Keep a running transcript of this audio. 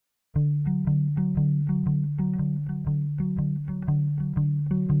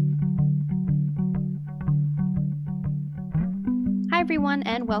everyone,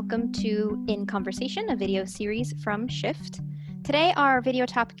 and welcome to In Conversation, a video series from Shift. Today, our video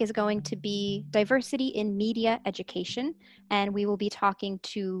topic is going to be diversity in media education, and we will be talking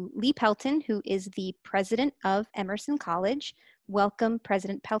to Lee Pelton, who is the president of Emerson College. Welcome,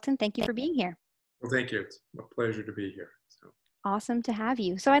 President Pelton. Thank you for being here. Well, thank you. It's a pleasure to be here. Awesome to have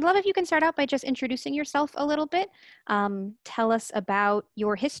you. So I'd love if you can start out by just introducing yourself a little bit. Tell us about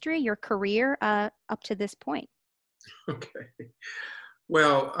your history, your career up to this point. Okay.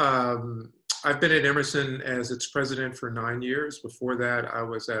 Well, I've been at Emerson as its president for 9 years. Before that, I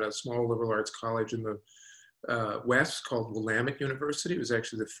was at a small liberal arts college in the West called Willamette University. It was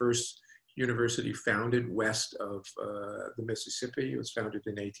actually the first university founded west of the Mississippi. It was founded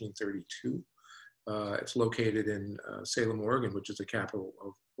in 1832. It's located in Salem, Oregon, which is the capital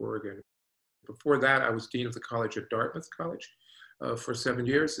of Oregon. Before that, I was dean of the college at Dartmouth College for 7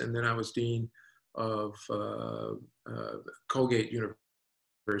 years, and then I was dean of Colgate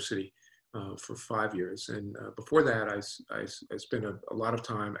University for 5 years. And before that, I spent a lot of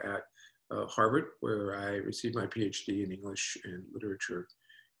time at Harvard, where I received my PhD in English and literature,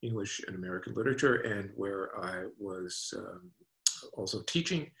 English and American literature, and where I was also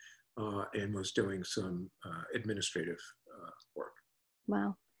teaching and was doing some administrative work.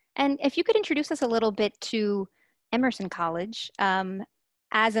 Wow. And if you could introduce us a little bit to Emerson College,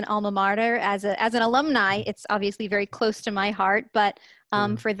 as an alma mater, as an alumni, it's obviously very close to my heart, but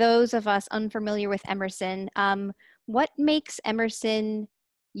for those of us unfamiliar with Emerson, what makes Emerson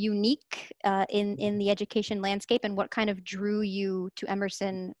unique in the education landscape, and what kind of drew you to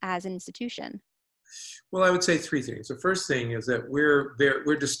Emerson as an institution? Well, I would say three things. The first thing is that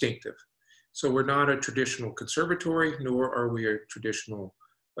we're distinctive. So we're not a traditional conservatory, nor are we a traditional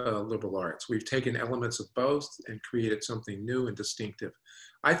liberal arts. We've taken elements of both and created something new and distinctive.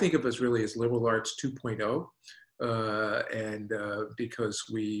 I think of us really as liberal arts 2.0, and because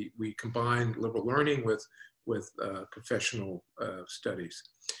we combine liberal learning with professional studies.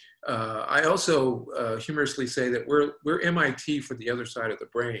 I also humorously say that we're MIT for the other side of the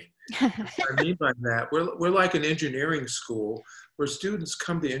brain. What I mean by that, we're like an engineering school where students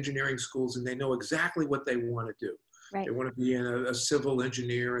come to engineering schools and they know exactly what they want to do. Right. They want to be a civil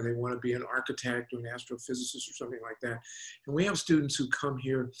engineer, and they want to be an architect or an astrophysicist or something like that. And we have students who come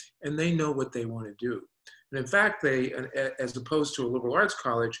here and they know what they want to do. And in fact, they, as opposed to a liberal arts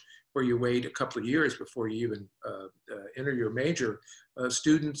college where you wait a couple of years before you even enter your major,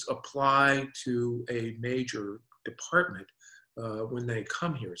 students apply to a major department when they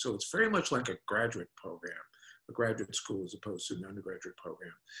come here. So it's very much like a graduate program, a graduate school as opposed to an undergraduate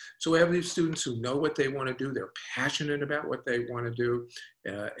program. So we have these students who know what they want to do, they're passionate about what they want to do,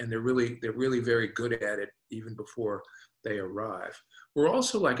 and they're really very good at it even before they arrive. We're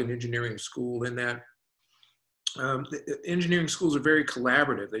also like an engineering school in that the engineering schools are very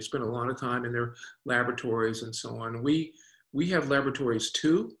collaborative. They spend a lot of time in their laboratories and so on. We have laboratories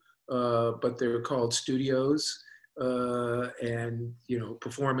too, but they're called studios and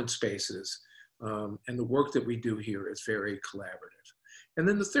performance spaces. And the work that we do here is very collaborative. And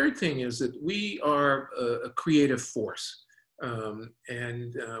then the third thing is that we are a creative force.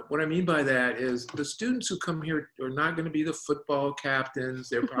 What I mean by that is the students who come here are not going to be the football captains.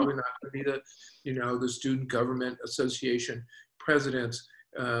 They're probably not going to be the Student Government Association presidents,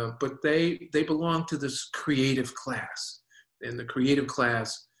 but they belong to this creative class. And the creative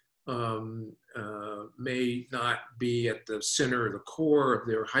class may not be at the center or the core of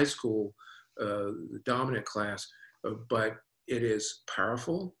their high school, the dominant class, but it is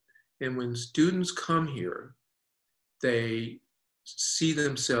powerful. And when students come here, they see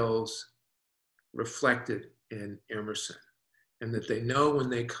themselves reflected in Emerson, and that they know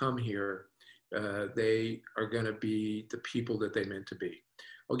when they come here, they are going to be the people that they meant to be.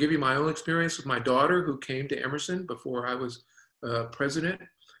 I'll give you my own experience with my daughter who came to Emerson before I was president.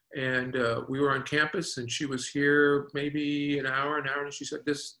 And we were on campus and she was here maybe an hour, and she said,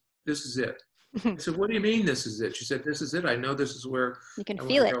 this is it. I said, what do you mean this is it? She said, this is it. I know this is where you can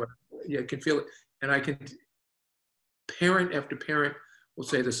feel it. Yeah, I can feel it. And I can, parent after parent will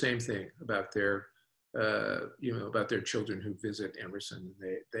say the same thing about their, about their children who visit Emerson.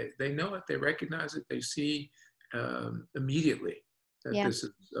 They know it, they recognize it, they see immediately that this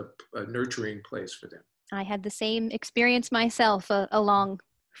is a nurturing place for them. I had the same experience myself along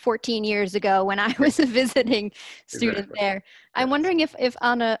 14 years ago when I was a visiting student there. I'm wondering if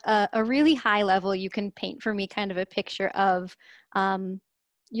on a really high level, you can paint for me kind of a picture of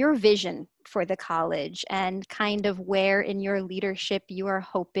your vision for the college and kind of where in your leadership you are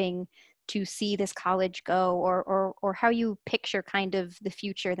hoping to see this college go, or how you picture kind of the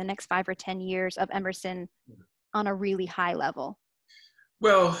future, the next 5 or 10 years of Emerson on a really high level.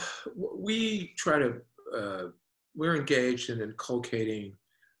 Well, we try to, we're engaged in inculcating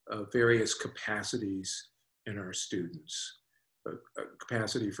various capacities in our students. A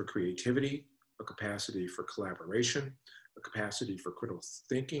capacity for creativity, a capacity for collaboration, a capacity for critical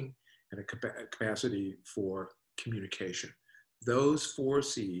thinking, and a capacity for communication. Those four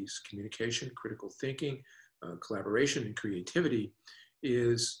C's, communication, critical thinking, collaboration, and creativity,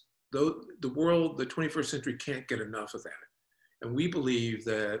 is the world, the 21st century can't get enough of that. And we believe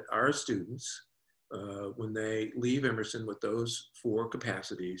that our students, when they leave Emerson with those four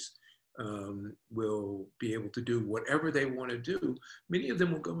capacities, will be able to do whatever they want to do. Many of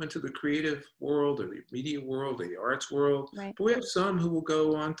them will go into the creative world or the media world or the arts world, Right. but we have some who will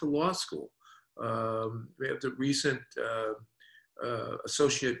go on to law school. We have the recent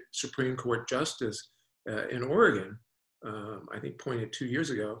Associate Supreme Court Justice in Oregon, I think pointed 2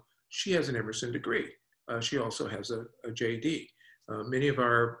 years ago. She has an Emerson degree. She also has a JD. Many of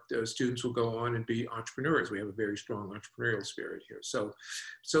our students will go on and be entrepreneurs. We have a very strong entrepreneurial spirit here. So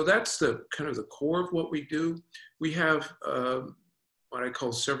that's the kind of the core of what we do. We have what I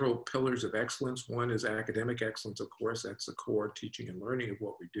call several pillars of excellence. One is academic excellence, of course. That's the core teaching and learning of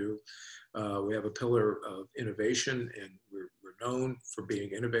what we do. We have a pillar of innovation, and we're known for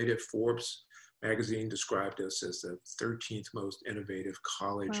being innovative. Forbes magazine described us as the 13th most innovative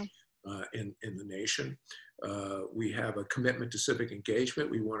college. Wow. In the nation. We have a commitment to civic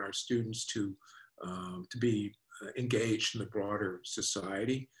engagement. We want our students to be engaged in the broader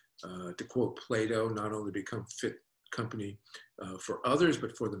society. To quote Plato, not only become fit company for others,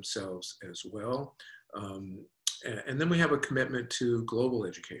 but for themselves as well. And then we have a commitment to global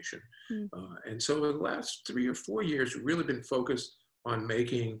education. Mm. And so in the last 3 or 4 years, we've really been focused on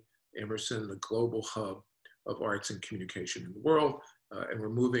making Emerson the global hub of arts and communication in the world. And we're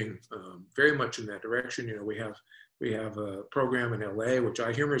moving very much in that direction. You know, we have a program in LA, which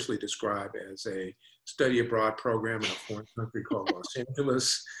I humorously describe as a study abroad program in a foreign country called Los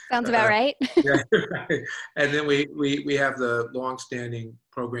Angeles. Sounds about right. Yeah, right. And then we have the longstanding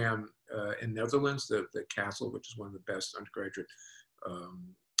program in Netherlands, the Castle, which is one of the best undergraduate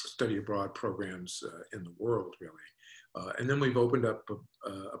study abroad programs in the world, really. And then we've opened up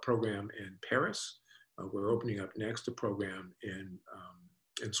a program in Paris. We're opening up next a program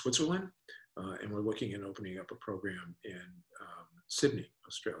in Switzerland, and we're looking at opening up a program in Sydney,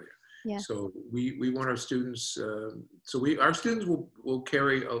 Australia. Yeah. So we want our students. Our students will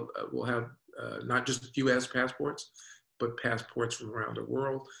carry will have not just U.S. passports, but passports from around the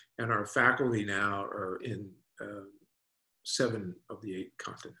world. And our faculty now are in 7 of the 8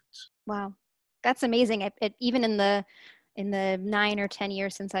 continents. Wow, that's amazing. Even in the 9 or 10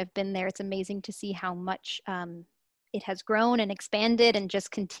 years since I've been there, it's amazing to see how much it has grown and expanded and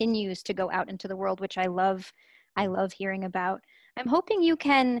just continues to go out into the world, which I love hearing about. I'm hoping you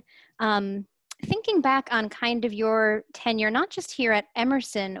can, thinking back on kind of your tenure, not just here at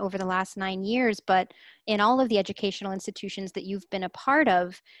Emerson over the last 9 years, but in all of the educational institutions that you've been a part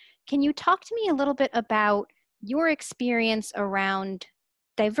of, can you talk to me a little bit about your experience around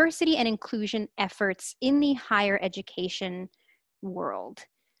diversity and inclusion efforts in the higher education world?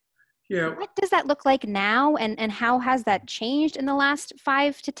 Yeah. What does that look like now, and how has that changed in the last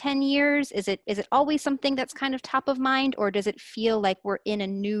 5 to 10 years? Is it always something that's kind of top of mind, or does it feel like we're in a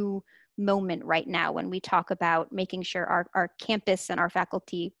new moment right now when we talk about making sure our campus and our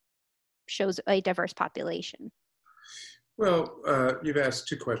faculty shows a diverse population? Well, you've asked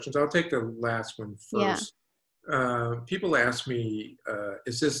 2 questions. I'll take the last one first. Yeah. People ask me,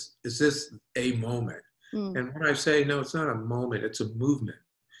 is this a moment? Mm. And when I say, no, it's not a moment, it's a movement.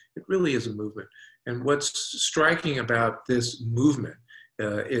 It really is a movement. And what's striking about this movement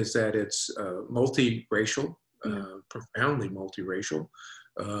is that it's multiracial, profoundly multiracial.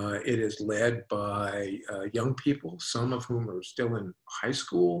 It is led by young people, some of whom are still in high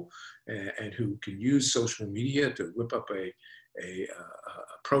school and who can use social media to whip up a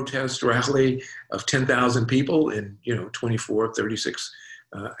protest rally of 10,000 people in 24, 36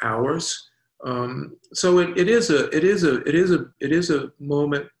 hours. So it is a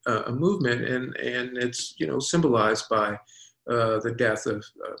moment, a movement, and it's symbolized by the death of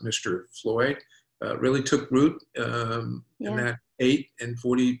Mr. Floyd. Really took root in that 8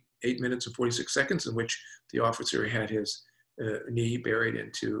 minutes and 46 seconds in which the officer had his knee buried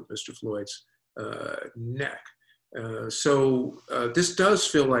into Mr. Floyd's neck. So this does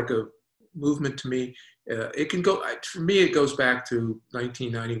feel like a movement to me. It can go, for me, it goes back to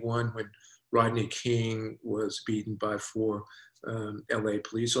 1991 when Rodney King was beaten by 4 LA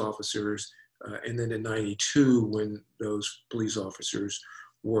police officers. And then in 92, when those police officers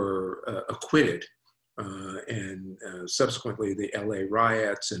were acquitted and subsequently the LA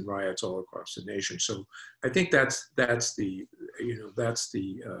riots and riots all across the nation. So I think that's the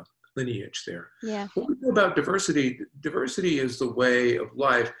lineage there. Yeah. What we know about diversity, diversity is the way of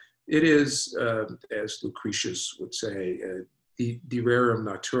life. It is, as Lucretius would say, the rerum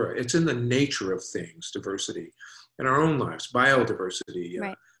natura. It's in the nature of things, diversity. In our own lives, biodiversity.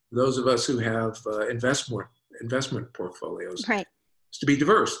 Right. Those of us who have investment portfolios, Right. is to be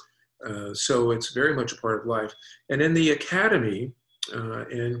diverse. So it's very much a part of life. And in the academy,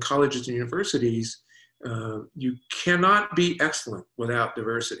 in colleges and universities, you cannot be excellent without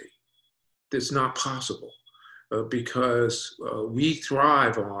diversity. It's not possible because we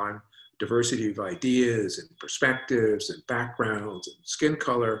thrive on diversity of ideas and perspectives and backgrounds and skin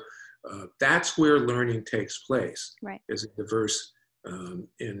color. That's where learning takes place, right. is in diverse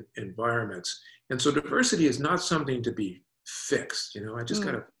in environments. And so diversity is not something to be fixed. I just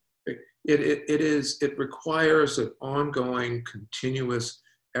gotta, it requires an ongoing, continuous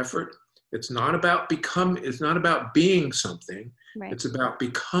effort. It's not about being something. Right. It's about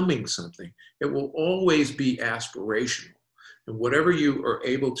becoming something. It will always be aspirational. And whatever you are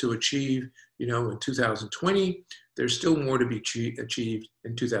able to achieve, in 2020, there's still more to be achieved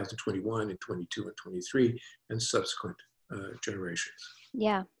in 2021 and 22 and 23 and subsequent generations.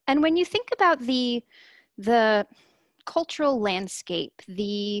 Yeah. And when you think about the cultural landscape,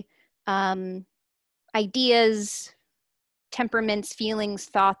 the ideas, temperaments, feelings,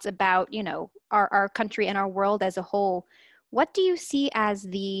 thoughts about, our country and our world as a whole, what do you see as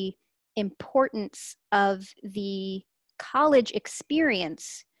the importance of the college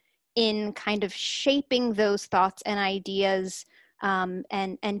experience in kind of shaping those thoughts and ideas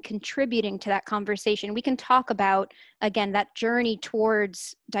and contributing to that conversation? We can talk about, again, that journey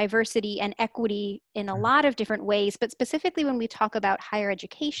towards diversity and equity in a lot of different ways, but specifically when we talk about higher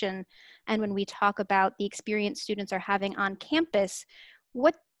education and when we talk about the experience students are having on campus,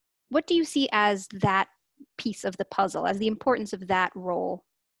 what do you see as that piece of the puzzle, as the importance of that role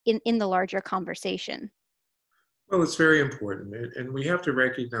in the larger conversation? Well, it's very important. And we have to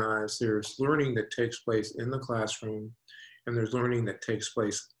recognize there's learning that takes place in the classroom and there's learning that takes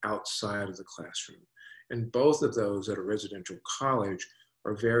place outside of the classroom. And both of those at a residential college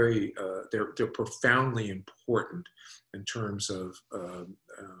are they're profoundly important in terms of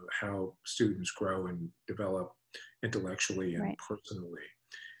how students grow and develop intellectually and personally.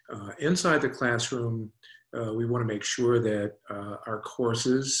 Inside the classroom, we want to make sure that our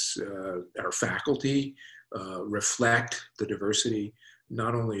courses, our faculty, reflect the diversity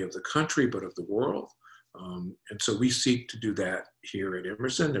not only of the country but of the world. And so we seek to do that here at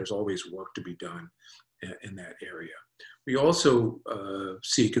Emerson. There's always work to be done in that area. We also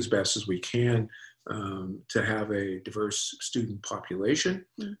seek as best as we can to have a diverse student population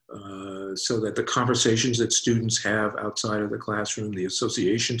so that the conversations that students have outside of the classroom, the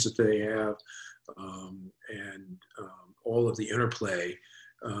associations that they have, and all of the interplay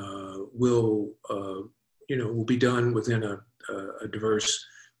will be done within a diverse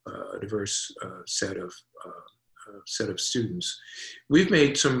set of students. We've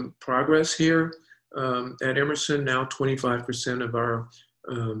made some progress here at Emerson. Now 25% of our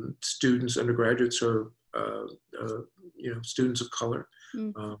students, undergraduates, are students of color,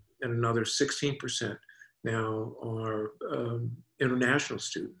 and another 16% now are international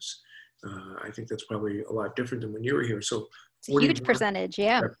students. I think that's probably a lot different than when you were here. So it's a huge percentage,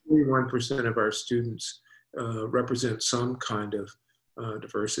 yeah. 41% of our students represent some kind of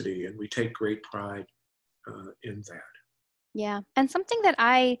diversity, and we take great pride in that. Yeah, and something that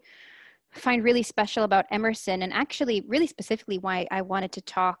I find really special about Emerson, and actually really specifically why I wanted to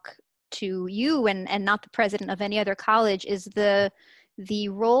talk to you and not the president of any other college, is the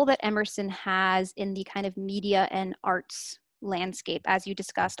role that Emerson has in the kind of media and arts landscape. As you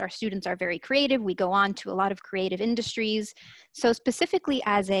discussed, our students are very creative. We go on to a lot of creative industries. So specifically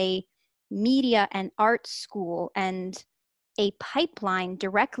as a media and arts school and a pipeline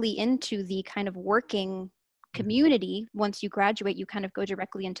directly into the kind of working community, once you graduate, you kind of go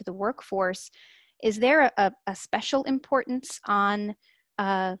directly into the workforce. Is there a special importance on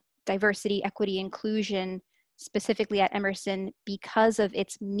diversity, equity, inclusion, specifically at Emerson because of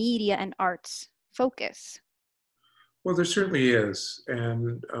its media and arts focus? Well, there certainly is.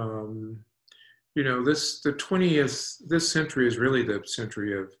 And, this century is really the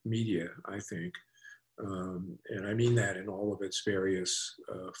century of media, I think. And I mean that in all of its various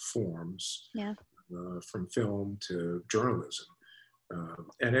forms, from film to journalism.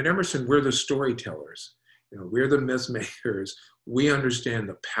 And at Emerson, we're the storytellers. We're the myth makers. We understand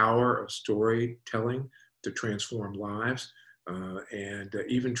the power of storytelling to transform lives and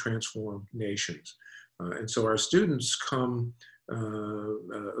even transform nations. And so our students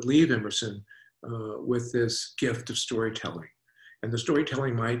leave Emerson with this gift of storytelling. And the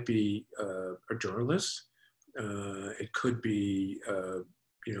storytelling might be a journalist. It could be,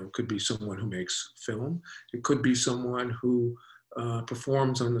 could be someone who makes film. It could be someone who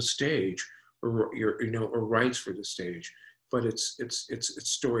performs on the stage, or or writes for the stage. But it's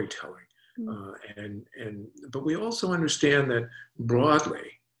storytelling. But we also understand that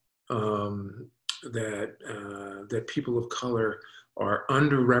broadly, that people of color are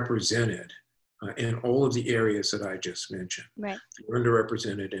underrepresented in all of the areas that I just mentioned. Right. They're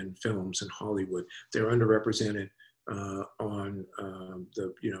underrepresented in films in Hollywood. They're underrepresented on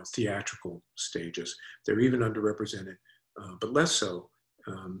the theatrical stages. They're even underrepresented, but less so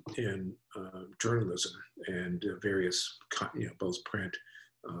in journalism and various both print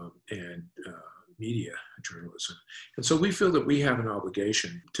and media journalism. And so we feel that we have an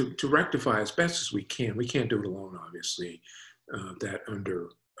obligation to rectify as best as we can. We can't do it alone, obviously, that under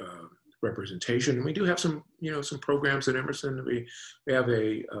representation. And we do have some programs at Emerson. We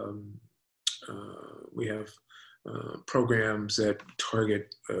have programs that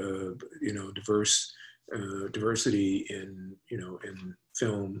target diversity in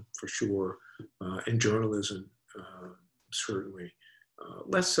film for sure, in journalism certainly.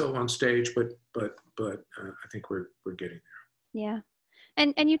 Less so on stage, but I think we're getting there. Yeah,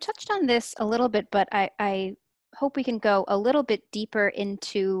 and you touched on this a little bit, but I hope we can go a little bit deeper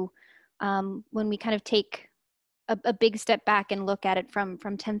into when we kind of take a big step back and look at it from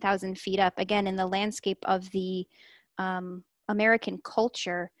 10,000 feet up, again, in the landscape of the American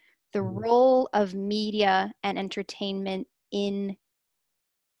culture, the role of media and entertainment in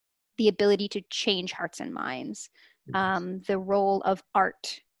the ability to change hearts and minds, the role of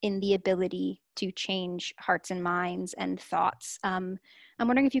art in the ability to change hearts and minds and thoughts. I'm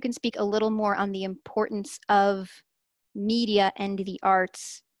wondering if you can speak a little more on the importance of media and the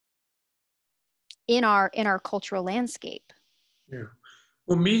arts in our cultural landscape. Yeah.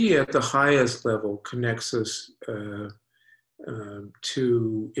 Well, media at the highest level connects us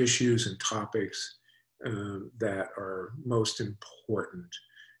to issues and topics that are most important.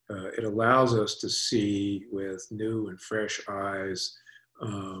 It allows us to see with new and fresh eyes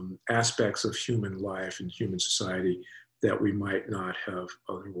aspects of human life and human society that we might not have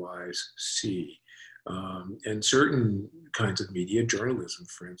otherwise see. And certain kinds of media, journalism,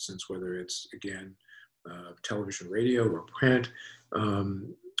 for instance, whether it's, again, television, radio, or print,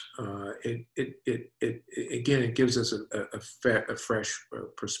 it gives us a fresh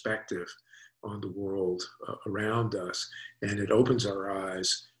perspective on the world around us, and it opens our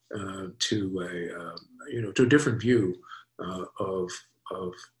eyes to a different view of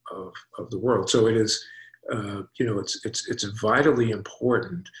the world. So it is, it's vitally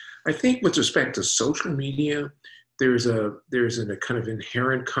important. I think with respect to social media, there's a kind of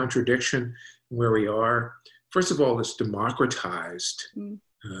inherent contradiction where we are. First of all, it's democratized.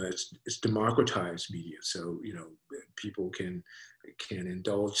 It's democratized media, so people can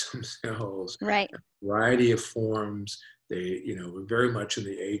indulge themselves. Right. In a variety of forms. We're very much in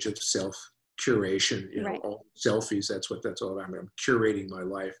the age of self-curation. Right. All selfies. That's all about. I'm curating my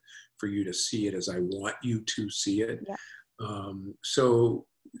life for you to see it as I want you to see it. Yeah. So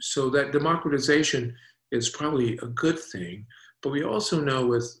that democratization is probably a good thing. But we also know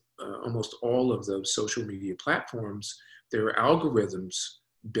with almost all of those social media platforms, there are algorithms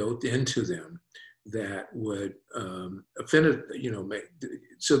built into them that would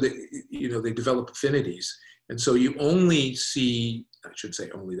so that they develop affinities, and so you only see, I should say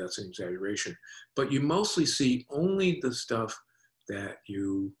only, that's an exaggeration, but you mostly see only the stuff that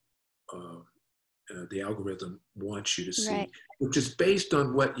the algorithm wants you to see, right, which is based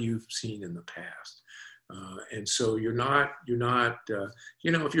on what you've seen in the past. And so you're not,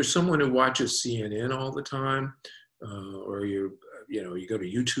 if you're someone who watches CNN all the time, or you go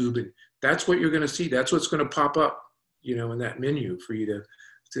to YouTube, and that's what you're going to see. That's what's going to pop up, in that menu for you to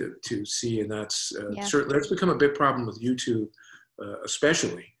see. And that's certainly, that's become a big problem with YouTube,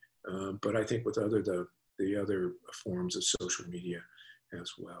 especially. But I think with the other forms of social media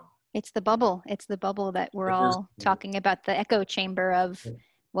as well. It's the bubble. It's the bubble that we're all talking about, the echo chamber of,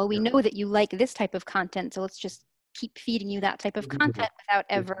 well, we know that you like this type of content, so let's just keep feeding you that type of content without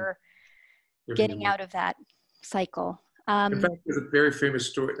ever getting out of that cycle. In fact, there's a very famous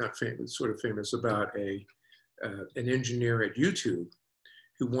story, not famous, sort of famous, about an engineer at YouTube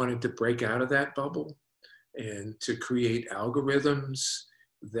who wanted to break out of that bubble and to create algorithms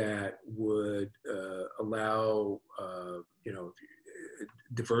that would allow,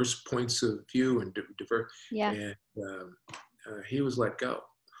 diverse points of view and diverse. Yeah. And he was let go.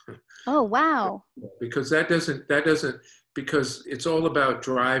 Oh, wow. because that doesn't because it's all about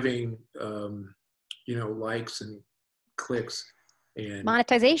driving, likes and clicks, and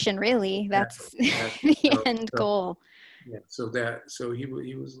Monetization, really. exactly, That's exactly. the So, end so goal. yeah, so he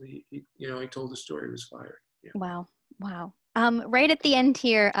told the story. He was fired. Yeah. Wow. Wow. Right at the end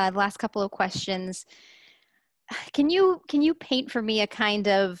here, the last couple of questions. Can you paint for me a kind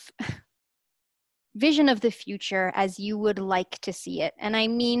of vision of the future as you would like to see it? And I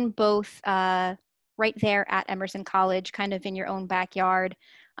mean both right there at Emerson College, kind of in your own backyard,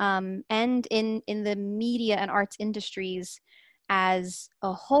 and in the media and arts industries as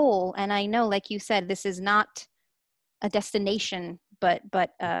a whole. And I know, like you said, this is not a destination, but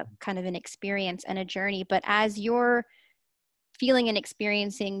kind of an experience and a journey. But as you're feeling and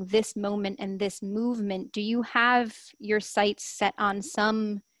experiencing this moment and this movement, do you have your sights set on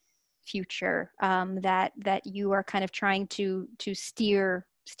some future that you are kind of trying to steer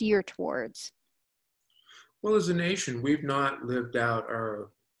towards? Well, as a nation, we've not lived out our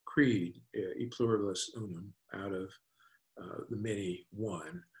creed, e pluribus unum, out of the many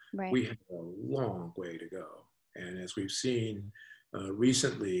one. Right. We have a long way to go. And as we've seen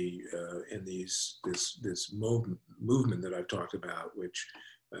recently in this movement that I've talked about, which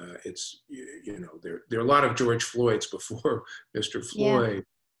there are a lot of George Floyds before Mr. Yeah. Floyd,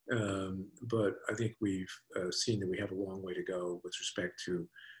 but I think we've seen that we have a long way to go with respect to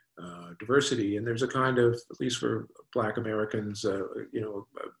diversity. And there's a kind of, at least for Black Americans, the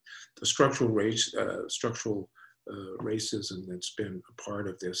structural racism that's been a part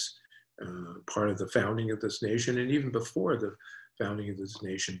of this, part of the founding of this nation, and even before the founding of this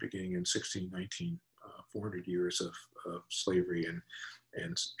nation, beginning in 1619, 400 years of slavery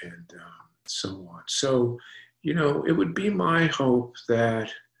and so on. So, it would be my hope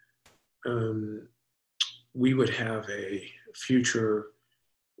that we would have a future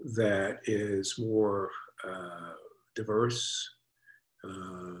that is more diverse.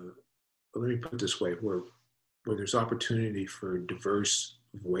 Let me put it this way, where there's opportunity for diverse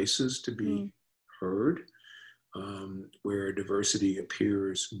voices to be heard, where diversity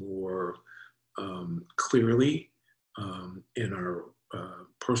appears more clearly in our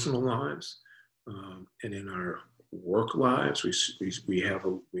personal lives and in our work lives. We have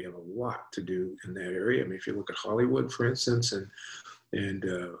a lot to do in that area. I mean, if you look at Hollywood, for instance, and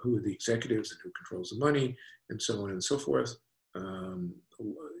who are the executives and who controls the money and so on and so forth.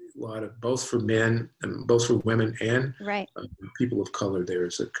 A lot of both for men and both for women and Right. People of color.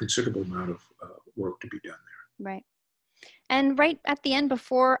 There's a considerable amount of work to be done there. Right. And right at the end,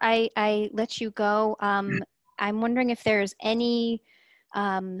 before I let you go, I'm wondering if there's any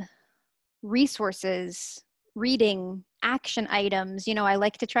resources, reading, action items. I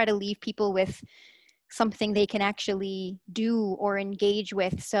like to try to leave people with something they can actually do or engage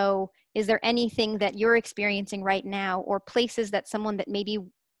with. So is there anything that you're experiencing right now, or places that someone that maybe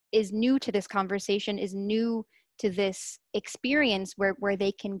is new to this conversation, is new to this experience, where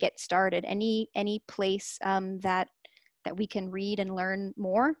they can get started? Any place that we can read and learn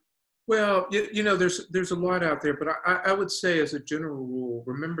more? Well, there's a lot out there, but I would say, as a general rule,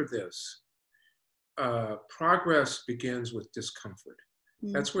 remember this: progress begins with discomfort.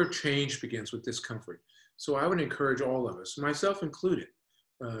 That's where change begins, with discomfort. So I would encourage all of us, myself included,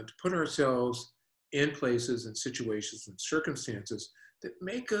 to put ourselves in places and situations and circumstances that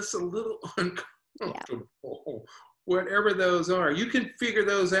make us a little uncomfortable, yeah. Whatever those are. You can figure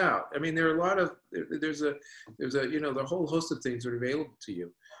those out. I mean, there are a lot of, there's a the whole host of things that are available to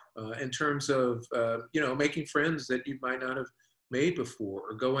you in terms of, making friends that you might not have made before,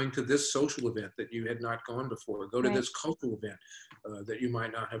 or going to this social event that you had not gone before, or go to this cultural event that you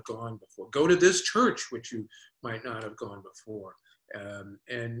might not have gone before, go to this church which you might not have gone before.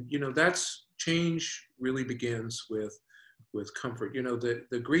 And that's change really begins with comfort.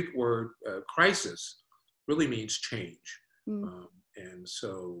 The Greek word crisis really means change. And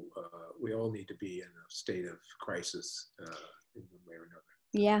so we all need to be in a state of crisis in one way or another.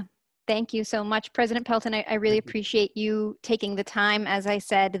 Yeah. Thank you so much, President Pelton. I really appreciate you taking the time. As I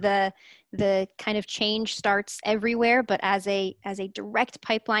said, the kind of change starts everywhere, but as a direct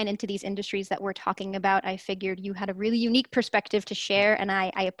pipeline into these industries that we're talking about, I figured you had a really unique perspective to share, and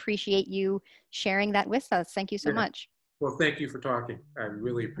I appreciate you sharing that with us. Thank you so much. Well, thank you for talking. I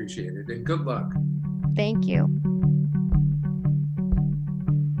really appreciate it, and good luck. Thank you.